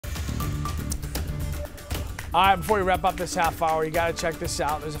All right, before we wrap up this half hour, you got to check this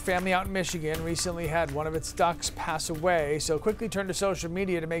out. There's a family out in Michigan recently had one of its ducks pass away, so quickly turned to social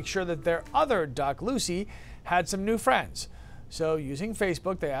media to make sure that their other duck, Lucy, had some new friends. So using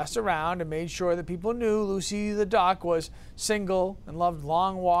Facebook, they asked around and made sure that people knew Lucy the duck was single and loved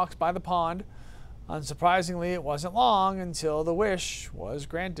long walks by the pond. Unsurprisingly, it wasn't long until the wish was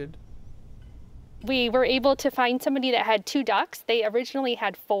granted. We were able to find somebody that had 2 ducks. They originally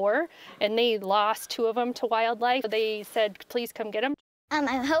had 4, and they lost 2 of them to wildlife. They said, please come get them.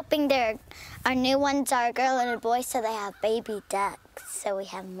 I'm hoping our new ones are a girl and a boy, so they have baby ducks, so we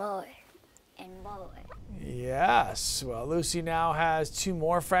have more and more. Yes, well, Lucy now has 2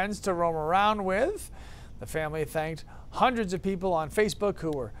 more friends to roam around with. The family thanked hundreds of people on Facebook who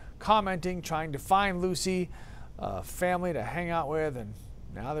were commenting, trying to find Lucy, a family to hang out with, and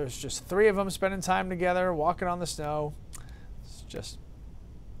now there's just 3 of them spending time together, walking on the snow. It's just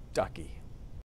ducky.